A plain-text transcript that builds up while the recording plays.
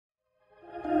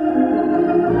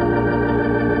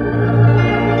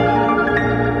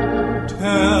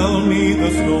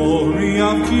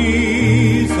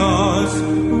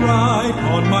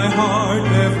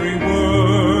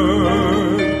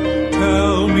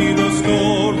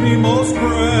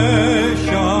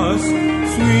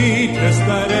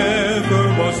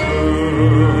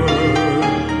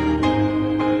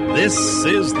This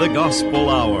is the Gospel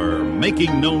Hour,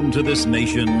 making known to this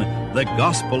nation the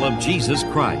gospel of Jesus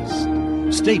Christ.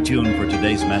 Stay tuned for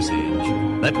today's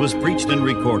message that was preached and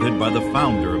recorded by the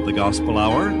founder of the Gospel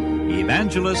Hour,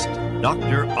 Evangelist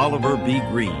Dr. Oliver B.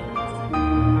 Green.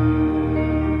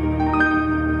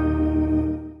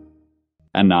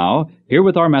 And now, here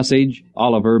with our message,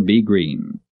 Oliver B.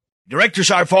 Green. Direct us,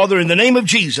 our Father, in the name of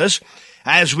Jesus,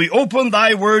 as we open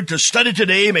thy word to study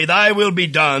today, may thy will be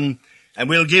done, and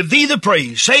we'll give thee the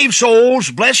praise. Save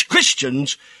souls, bless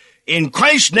Christians. In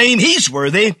Christ's name, he's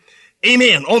worthy.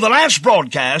 Amen. On the last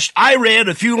broadcast, I read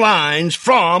a few lines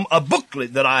from a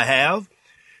booklet that I have,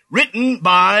 written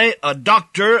by a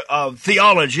doctor of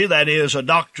theology, that is, a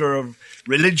doctor of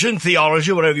religion,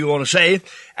 theology, whatever you want to say.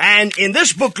 And in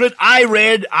this booklet,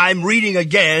 I'm reading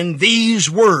again these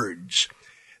words.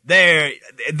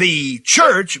 The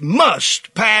church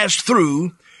must pass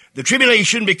through the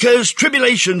tribulation because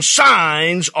tribulation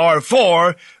signs are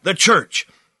for the church.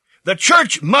 The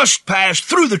church must pass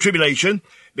through the tribulation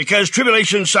because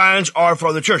tribulation signs are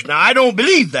for the church. Now, I don't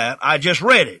believe that. I just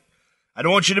read it. I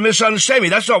don't want you to misunderstand me.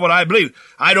 That's not what I believe.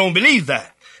 I don't believe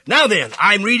that. Now then,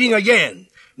 I'm reading again.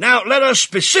 Now, let us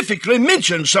specifically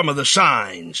mention some of the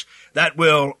signs that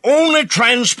will only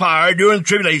transpire during the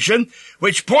tribulation,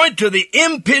 which point to the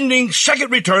impending second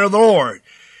return of the Lord.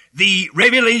 The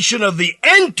revelation of the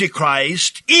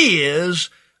Antichrist is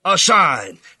a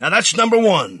sign. Now, that's number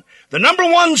one. The number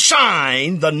one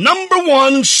sign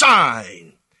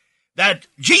that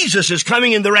Jesus is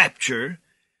coming in the rapture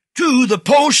to the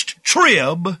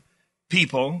post-trib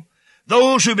people,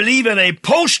 those who believe in a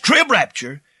post-trib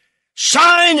rapture,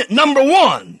 sign number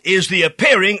one is the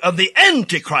appearing of the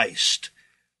Antichrist.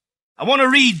 I want to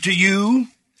read to you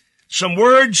some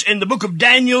words in the book of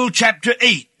Daniel chapter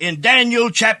 8. In Daniel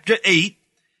chapter 8,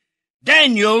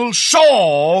 Daniel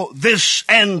saw this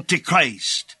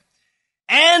Antichrist.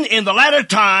 And in the latter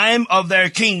time of their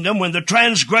kingdom, when the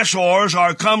transgressors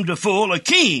are come to full, a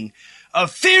king of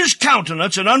fierce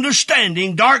countenance and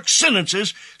understanding dark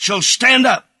sentences shall stand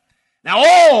up.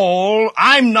 Now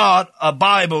I'm not a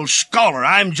Bible scholar.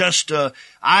 I'm just a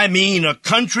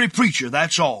country preacher.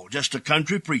 That's all. Just a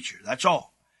country preacher. That's all.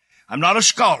 I'm not a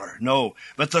scholar. No.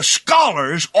 But the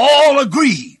scholars all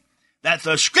agree that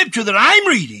the scripture that I'm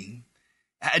reading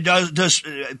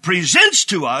presents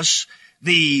to us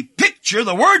the picture,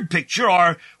 the word picture,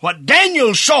 or what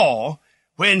Daniel saw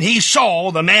when he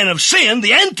saw the man of sin,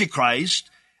 the Antichrist,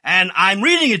 and I'm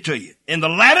reading it to you. In the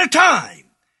latter time,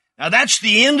 now that's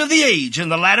the end of the age, in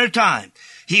the latter time,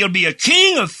 he'll be a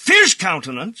king of fierce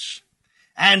countenance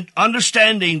and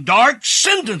understanding dark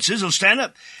sentences. He'll stand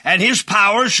up, and his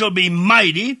power shall be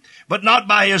mighty, but not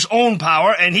by his own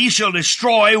power, and he shall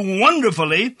destroy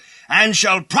wonderfully, and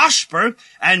shall prosper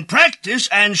and practice,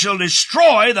 and shall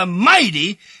destroy the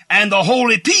mighty and the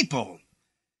holy people.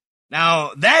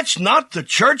 Now, that's not the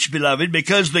church, beloved,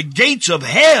 because the gates of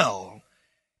hell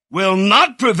will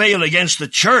not prevail against the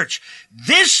church.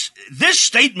 This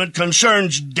statement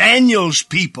concerns Daniel's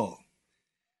people.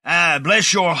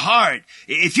 Bless your heart.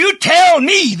 If you tell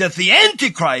me that the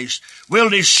Antichrist will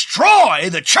destroy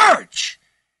the church,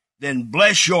 then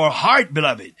bless your heart,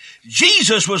 beloved.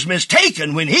 Jesus was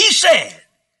mistaken when he said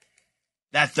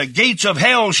that the gates of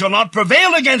hell shall not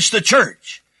prevail against the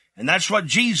church. And that's what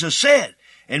Jesus said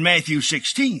in Matthew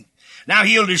 16. Now,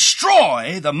 he'll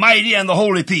destroy the mighty and the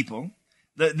holy people,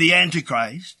 the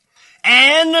Antichrist,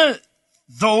 and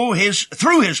through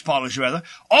his policy,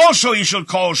 also he shall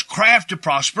cause craft to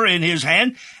prosper in his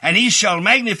hand, and he shall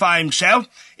magnify himself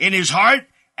in his heart,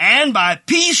 and by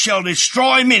peace shall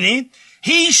destroy many.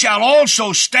 He shall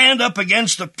also stand up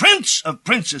against the prince of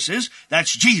princesses,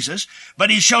 that's Jesus, but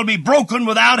he shall be broken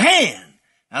without hand.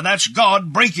 Now that's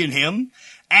God breaking him.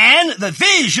 And the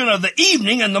vision of the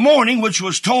evening and the morning which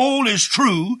was told is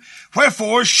true.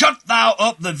 Wherefore shut thou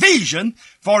up the vision,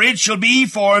 for it shall be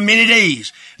for many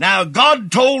days. Now God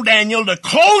told Daniel to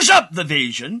close up the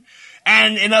vision,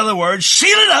 and in other words,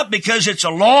 seal it up, because it's a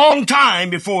long time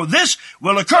before this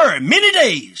will occur. Many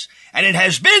days. And it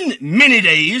has been many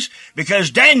days,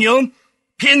 because Daniel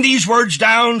penned these words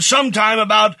down sometime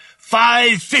about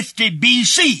 550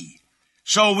 BC.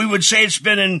 So we would say it's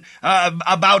been in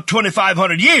about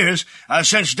 2,500 years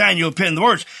since Daniel penned the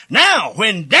words. Now,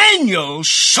 when Daniel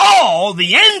saw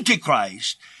the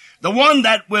Antichrist, the one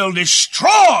that will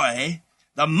destroy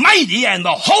the mighty and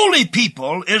the holy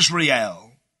people,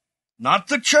 Israel, not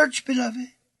the church, beloved,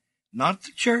 not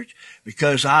the church,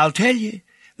 because I'll tell you,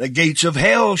 the gates of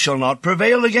hell shall not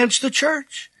prevail against the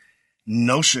church.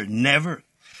 No, sir, never.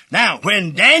 Now,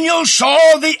 when Daniel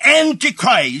saw the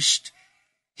Antichrist,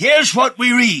 here's what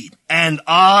we read. And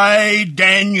I,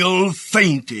 Daniel,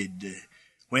 fainted.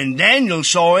 When Daniel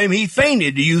saw him, he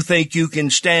fainted. Do you think you can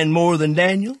stand more than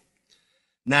Daniel?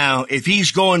 Now, if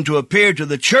he's going to appear to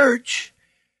the church,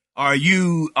 do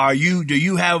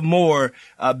you have more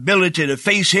ability to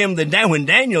face him than Daniel? When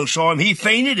Daniel saw him, he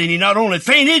fainted, and he not only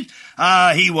fainted,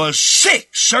 he was sick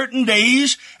certain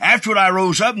days after I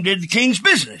rose up and did the king's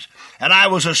business. And I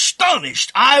was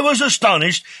astonished. I was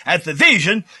astonished at the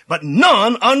vision, but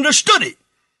none understood it.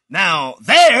 Now,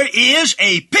 there is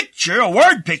a picture, a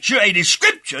word picture, a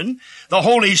description. The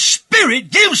Holy Spirit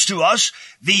gives to us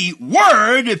the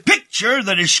word picture,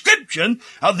 the description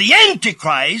of the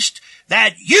Antichrist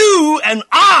that you and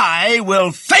I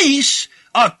will face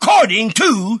according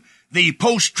to the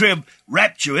post-trib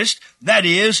rapturist. That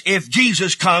is, if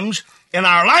Jesus comes in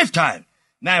our lifetime.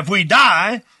 Now, if we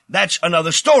die, that's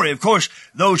another story. Of course,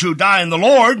 those who die in the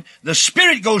Lord, the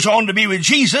Spirit goes on to be with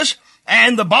Jesus,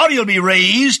 and the body will be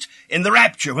raised in the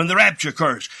rapture, when the rapture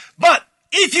occurs. But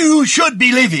if you should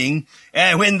be living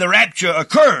when the rapture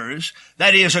occurs,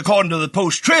 that is, according to the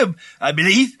post-trib, I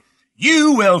believe,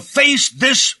 you will face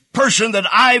this person that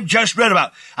I've just read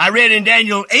about. I read in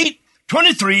Daniel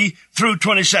 8:23 through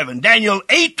 27. Daniel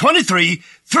 8:23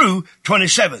 through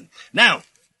 27. Now,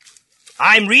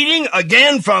 I'm reading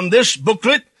again from this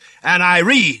booklet, and I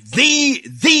read,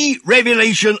 the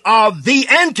revelation of the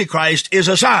Antichrist is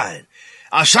a sign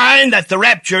that the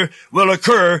rapture will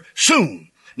occur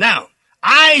soon. Now,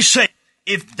 I say,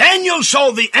 if Daniel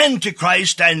saw the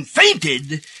Antichrist and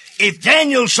fainted, if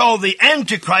Daniel saw the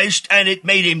Antichrist and it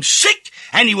made him sick,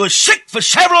 and he was sick for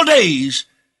several days,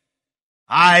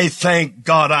 I thank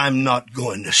God I'm not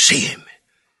going to see him.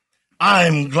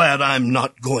 I'm glad I'm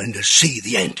not going to see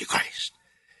the Antichrist.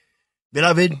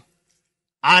 Beloved,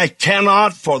 I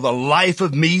cannot for the life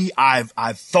of me, I've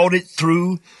thought it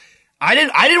through. I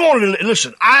didn't want to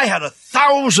listen. I had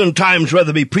 1,000 times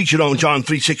rather be preaching on John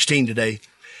 3:16 today.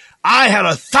 I had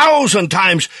 1,000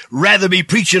 times rather be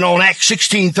preaching on Acts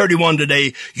 16:31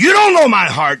 today. You don't know my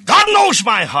heart. God knows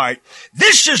my heart.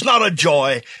 This is not a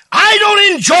joy. I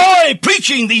don't enjoy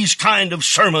preaching these kind of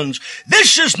sermons.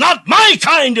 This is not my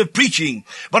kind of preaching.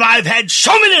 But I've had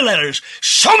so many letters,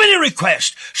 so many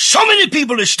requests, so many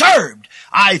people disturbed.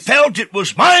 I felt it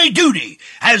was my duty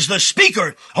as the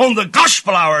speaker on the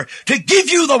gospel hour to give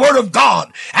you the Word of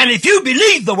God. And if you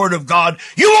believe the Word of God,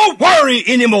 you won't worry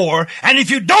anymore. And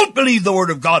if you don't believe the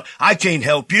Word of God, I can't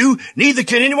help you. Neither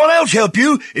can anyone else help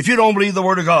you if you don't believe the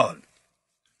Word of God.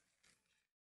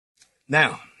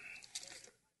 Now,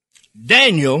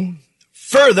 Daniel,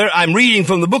 further, I'm reading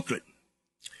from the booklet.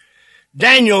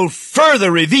 Daniel further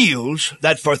reveals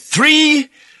that for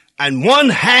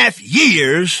 3.5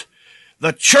 years,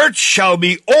 the church shall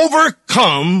be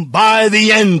overcome by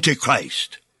the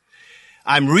Antichrist.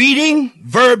 I'm reading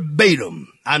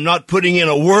verbatim. I'm not putting in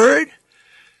a word.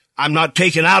 I'm not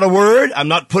taking out a word. I'm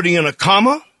not putting in a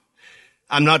comma.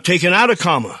 I'm not taking out a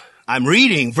comma. I'm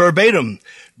reading verbatim.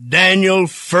 Daniel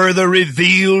further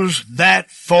reveals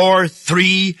that for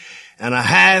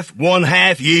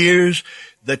 3.5 years,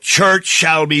 the church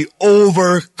shall be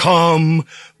overcome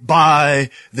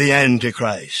by the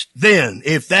Antichrist. Then,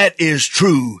 if that is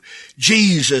true,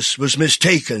 Jesus was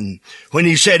mistaken when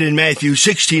he said in Matthew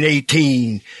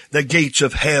 16:18, the gates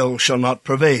of hell shall not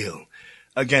prevail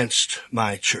against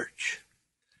my church.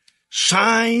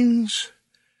 Signs,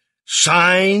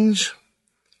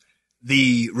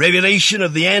 the revelation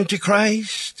of the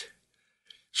Antichrist,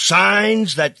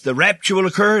 signs that the rapture will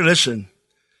occur. Listen,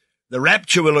 the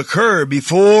rapture will occur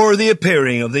before the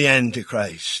appearing of the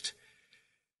Antichrist.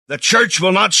 The church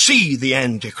will not see the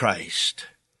Antichrist.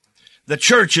 The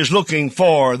church is looking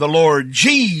for the Lord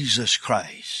Jesus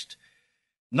Christ,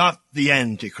 not the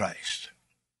Antichrist.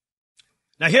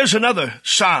 Now here's another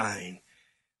sign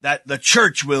that the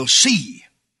church will see.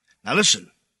 Now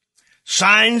listen,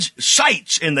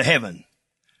 sights in the heaven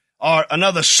are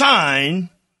another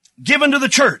sign given to the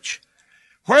church,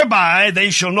 whereby they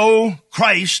shall know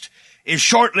Christ is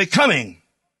shortly coming.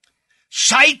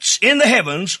 Sights in the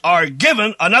heavens are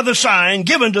another sign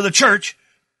given to the church,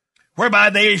 whereby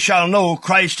they shall know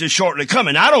Christ is shortly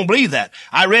coming. I don't believe that.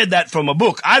 I read that from a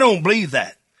book. I don't believe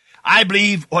that. I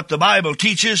believe what the Bible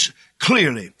teaches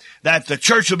clearly, that the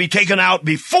church will be taken out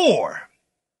before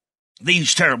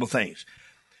these terrible things.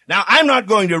 Now, I'm not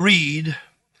going to read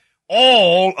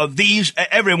all of these,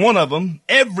 every one of them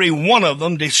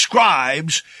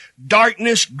describes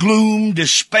darkness, gloom,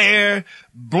 despair,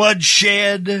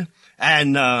 bloodshed,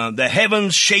 and the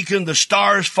heavens shaken, the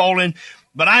stars falling.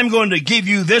 But I'm going to give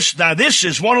you this. Now, this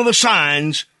is one of the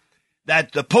signs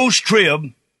that the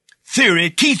post-trib theory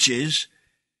teaches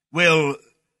will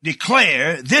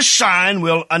declare, this sign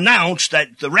will announce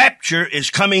that the rapture is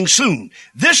coming soon.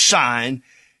 This sign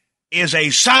is a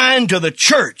sign to the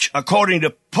church according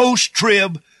to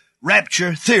post-trib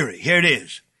rapture theory. Here it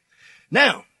is.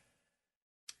 Now,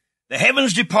 the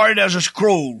heavens departed as a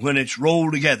scroll when it's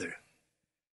rolled together.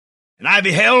 And I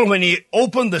beheld when he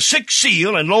opened the sixth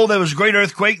seal, and lo, there was a great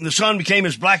earthquake, and the sun became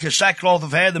as black as sackcloth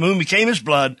of hair, the moon became as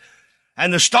blood,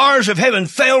 and the stars of heaven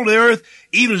fell to the earth,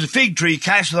 even as a fig tree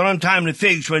casteth on untimely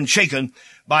figs when shaken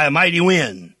by a mighty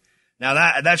wind.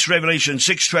 Now that's Revelation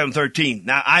 6, 12, and 13.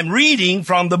 Now I'm reading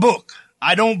from the book.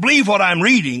 I don't believe what I'm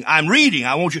reading. I'm reading.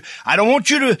 I don't want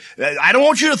you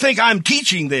to think I'm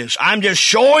teaching this. I'm just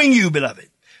showing you, beloved.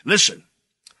 Listen.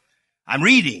 I'm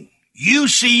reading. You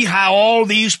see how all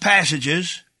these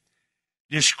passages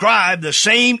describe the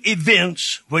same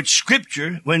events when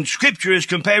Scripture is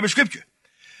compared with Scripture.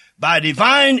 By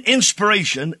divine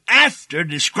inspiration, after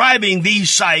describing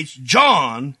these sights,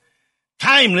 John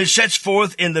timely sets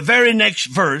forth in the very next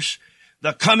verse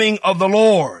the coming of the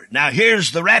Lord. Now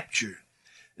here's the rapture.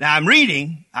 Now I'm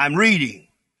reading.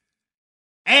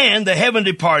 And the heaven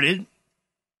departed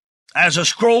as a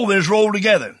scroll that is rolled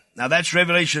together. Now that's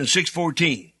Revelation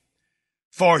 6:14.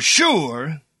 For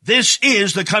sure, this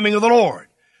is the coming of the Lord.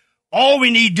 All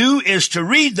we need do is to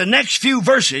read the next few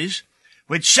verses,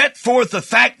 which set forth the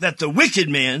fact that the wicked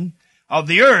men of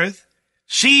the earth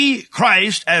see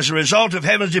Christ as a result of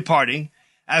heaven's departing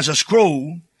as a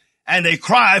scroll, and they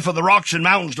cry for the rocks and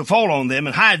mountains to fall on them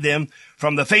and hide them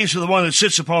from the face of the one that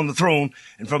sits upon the throne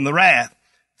and from the wrath.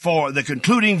 For the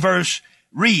concluding verse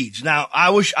reads. Now, I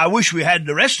wish we had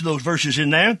the rest of those verses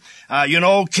in there.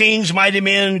 Kings, mighty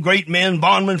men, great men,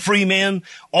 bondmen, free men,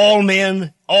 all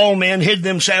men hid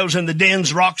themselves in the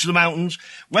dens, rocks, the mountains.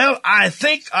 Well, I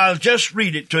think I'll just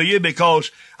read it to you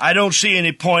because I don't see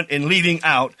any point in leaving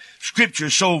out Scripture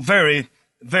so very,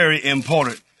 very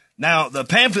important. Now, the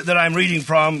pamphlet that I'm reading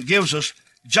from gives us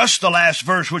just the last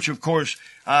verse, which of course,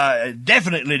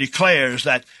 definitely declares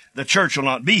that the church will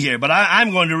not be here. But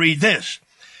I'm going to read this.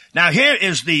 Now here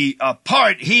is the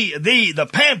part, the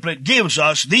pamphlet gives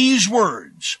us these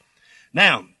words.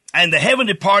 Now, and the heaven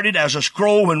departed as a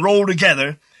scroll when rolled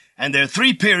together, and there are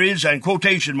three periods and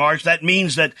quotation marks. That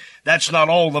means that that's not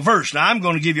all the verse. Now I'm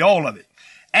going to give you all of it.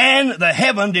 And the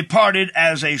heaven departed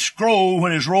as a scroll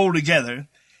when it's rolled together,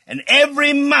 and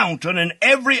every mountain and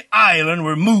every island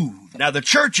were moved. Now the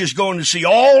church is going to see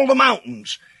all the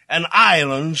mountains and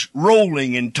islands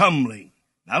rolling and tumbling.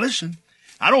 Now listen.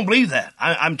 I don't believe that.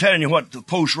 I'm telling you what the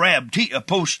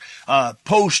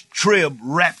post-trib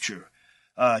rapture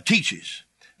teaches.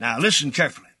 Now listen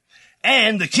carefully.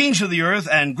 And the kings of the earth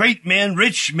and great men,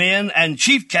 rich men and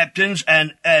chief captains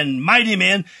and mighty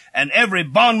men and every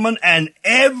bondman and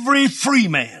every free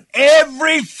man.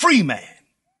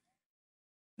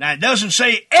 Now, it doesn't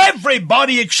say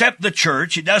everybody except the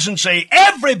church. It doesn't say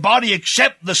everybody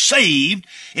except the saved.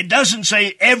 It doesn't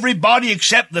say everybody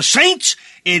except the saints.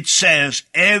 It says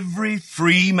every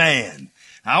free man.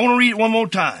 Now, I want to read it one more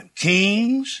time.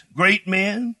 Kings, great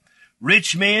men,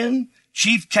 rich men,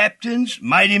 chief captains,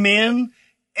 mighty men,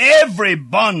 every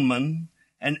bondman,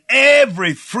 and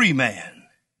every free man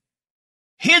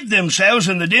hid themselves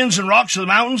in the dens and rocks of the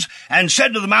mountains, and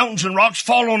said to the mountains and rocks,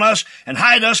 fall on us, and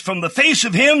hide us from the face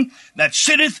of him that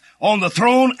sitteth on the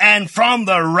throne, and from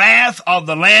the wrath of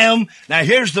the Lamb. Now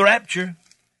here's the rapture.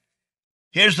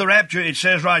 Here's the rapture. It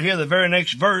says right here, the very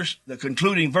next verse, the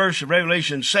concluding verse of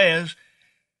Revelation says,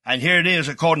 and here it is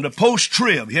according to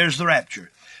post-trib, here's the rapture.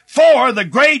 For the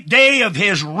great day of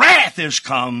his wrath is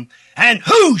come, and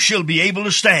who shall be able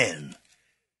to stand?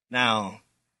 Now,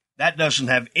 that doesn't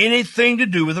have anything to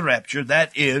do with the rapture.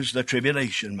 That is the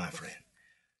tribulation, my friend.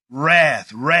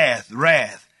 Wrath.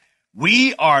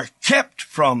 We are kept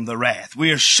from the wrath.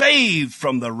 We are saved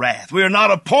from the wrath. We are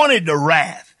not appointed to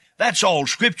wrath. That's all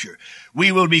Scripture.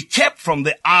 We will be kept from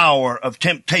the hour of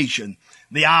temptation,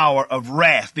 the hour of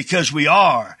wrath, because we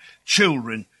are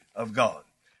children of God.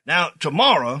 Now,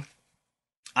 tomorrow,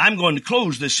 I'm going to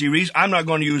close this series. I'm not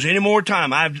going to use any more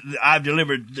time. I've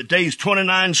delivered today's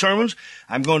 29 sermons.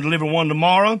 I'm going to deliver one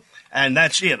tomorrow, and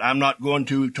that's it. I'm not going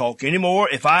to talk anymore.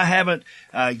 If I haven't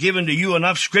given to you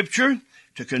enough Scripture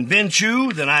to convince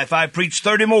you, then if I preach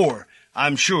 30 more,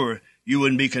 I'm sure you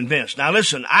wouldn't be convinced. Now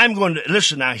listen, I'm going to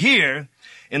listen now here.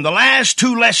 In the last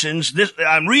two lessons,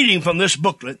 I'm reading from this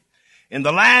booklet. In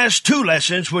the last two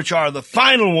lessons, which are the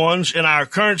final ones in our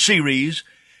current series,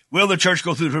 Will the Church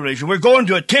Go Through the Tribulation? We're going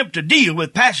to attempt to deal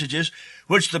with passages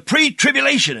which the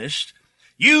pre-tribulationists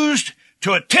used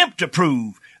to attempt to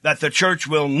prove that the church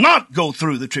will not go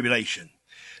through the tribulation.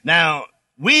 Now,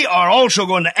 we are also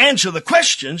going to answer the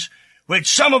questions which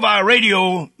some of our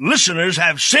radio listeners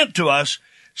have sent to us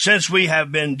since we have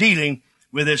been dealing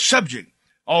with this subject.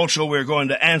 Also, we're going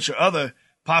to answer other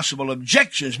possible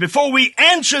objections. Before we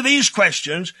answer these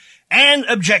questions and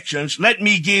objections, let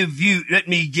me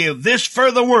give this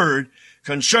further word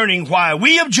concerning why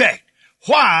we object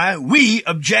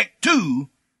to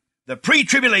the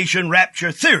pre-tribulation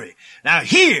rapture theory. Now,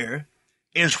 here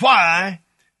is why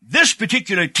this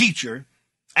particular teacher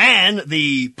and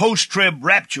the post-trib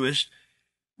rapturists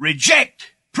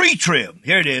reject pre-trib.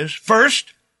 Here it is.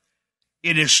 First,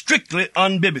 it is strictly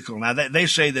unbiblical. Now, they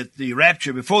say that the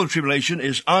rapture before the tribulation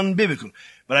is unbiblical,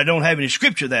 but I don't have any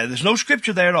scripture there. There's no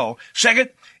scripture there at all. Second,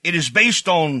 it is based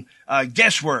on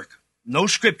guesswork. No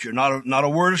scripture, not a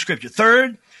word of scripture.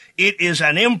 Third, it is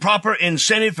an improper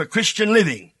incentive for Christian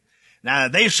living. Now,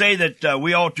 they say that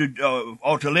we ought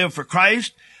to live for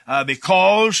Christ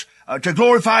because to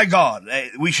glorify God.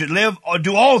 We should live or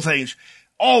do all things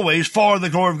always for the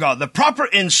glory of God. The proper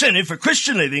incentive for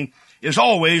Christian living is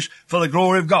always for the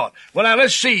glory of God. Well, now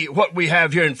let's see what we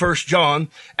have here in 1 John.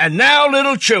 And now,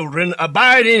 little children,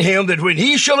 abide in him, that when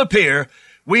he shall appear,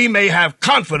 we may have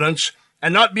confidence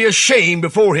and not be ashamed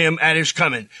before him at his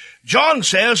coming. John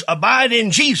says, abide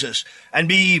in Jesus and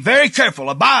be very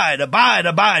careful. Abide.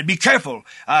 Be careful.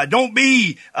 Don't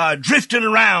be drifting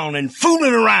around and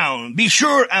fooling around. Be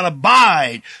sure and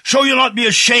abide so you'll not be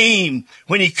ashamed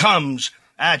when he comes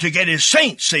to get his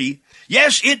saints, see.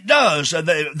 Yes, it does.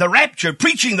 The rapture,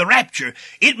 preaching the rapture,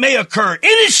 it may occur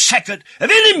any second, of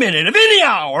any minute, of any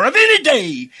hour, of any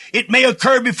day. It may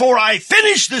occur before I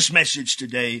finish this message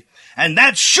today. And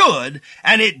that should,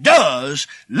 and it does,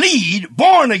 lead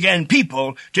born-again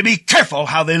people to be careful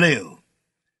how they live.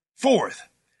 Fourth,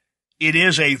 it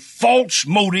is a false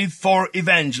motive for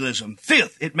evangelism.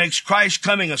 Fifth, it makes Christ's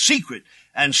coming a secret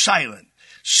and silent.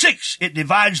 Sixth, it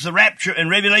divides the rapture and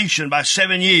revelation by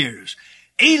 7 years.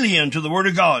 Alien to the Word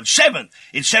of God. Seventh,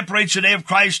 it separates the day of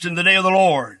Christ and the day of the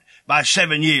Lord by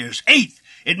 7 years. Eighth,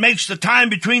 it makes the time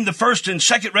between the first and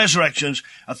second resurrections,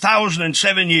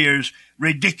 1,007 years,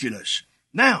 ridiculous.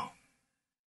 Now,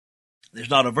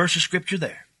 there's not a verse of scripture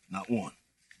there. Not one.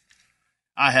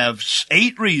 I have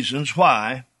 8 reasons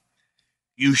why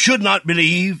you should not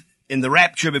believe in the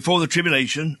rapture before the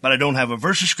tribulation, but I don't have a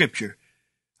verse of scripture.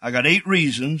 I got 8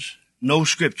 reasons, no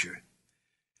scripture.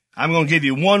 I'm going to give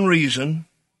you one reason.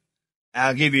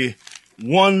 I'll give you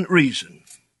one reason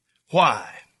why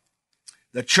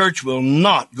the church will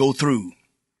not go through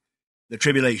the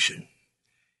tribulation.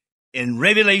 In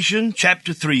Revelation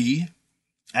chapter 3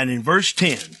 and in verse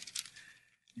 10,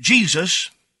 Jesus,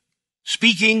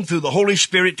 speaking through the Holy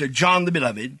Spirit to John the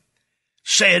Beloved,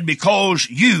 said, because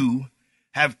you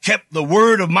have kept the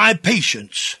word of my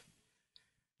patience.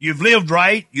 You've lived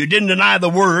right. You didn't deny the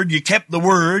word. You kept the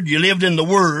word. You lived in the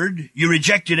word. You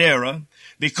rejected error.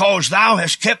 Because thou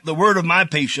hast kept the word of my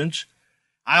patience,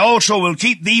 I also will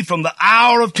keep thee from the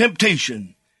hour of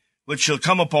temptation, which shall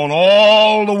come upon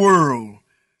all the world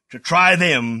to try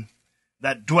them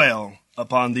that dwell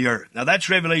upon the earth. Now that's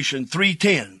Revelation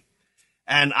 3:10.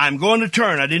 And I'm going to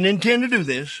turn. I didn't intend to do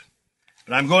this,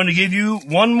 but I'm going to give you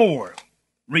one more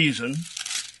reason,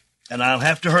 and I'll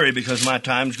have to hurry because my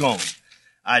time's gone.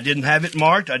 I didn't have it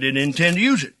marked. I didn't intend to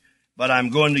use it, but I'm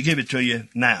going to give it to you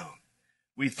now.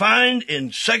 We find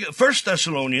in 1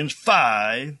 Thessalonians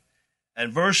 5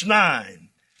 and verse 9.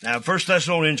 Now, 1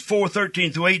 Thessalonians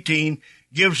 4:13 through 18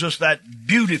 gives us that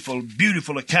beautiful,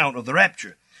 beautiful account of the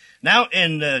rapture. Now,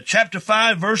 in chapter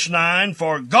 5, verse 9,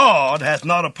 for God hath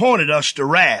not appointed us to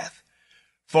wrath.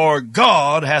 For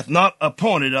God hath not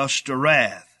appointed us to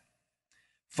wrath.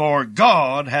 For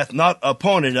God hath not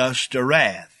appointed us to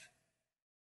wrath,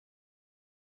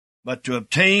 but to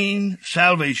obtain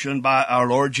salvation by our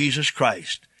Lord Jesus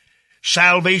Christ.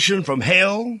 Salvation from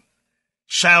hell,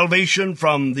 salvation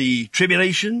from the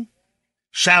tribulation,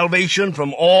 salvation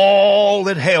from all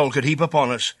that hell could heap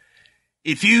upon us.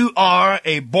 If you are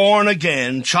a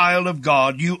born-again child of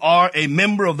God, you are a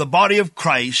member of the body of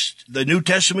Christ, the New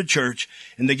Testament church,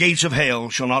 and the gates of hell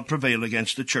shall not prevail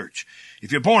against the church.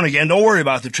 If you're born again, don't worry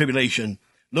about the tribulation.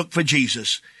 Look for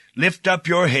Jesus. Lift up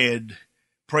your head.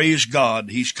 Praise God,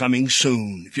 he's coming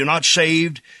soon. If you're not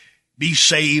saved, be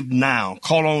saved now.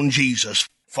 Call on Jesus.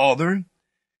 Father,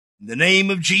 in the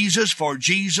name of Jesus, for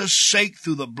Jesus' sake,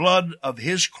 through the blood of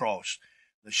his cross,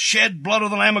 the shed blood of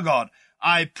the Lamb of God,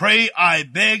 I pray, I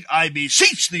beg, I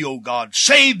beseech thee, O God,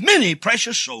 save many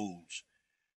precious souls.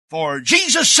 For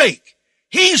Jesus' sake,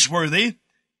 he's worthy,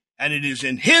 and it is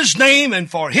in his name and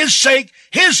for his sake,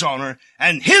 his honor,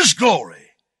 and his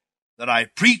glory that I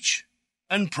preach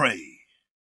and pray.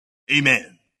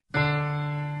 Amen.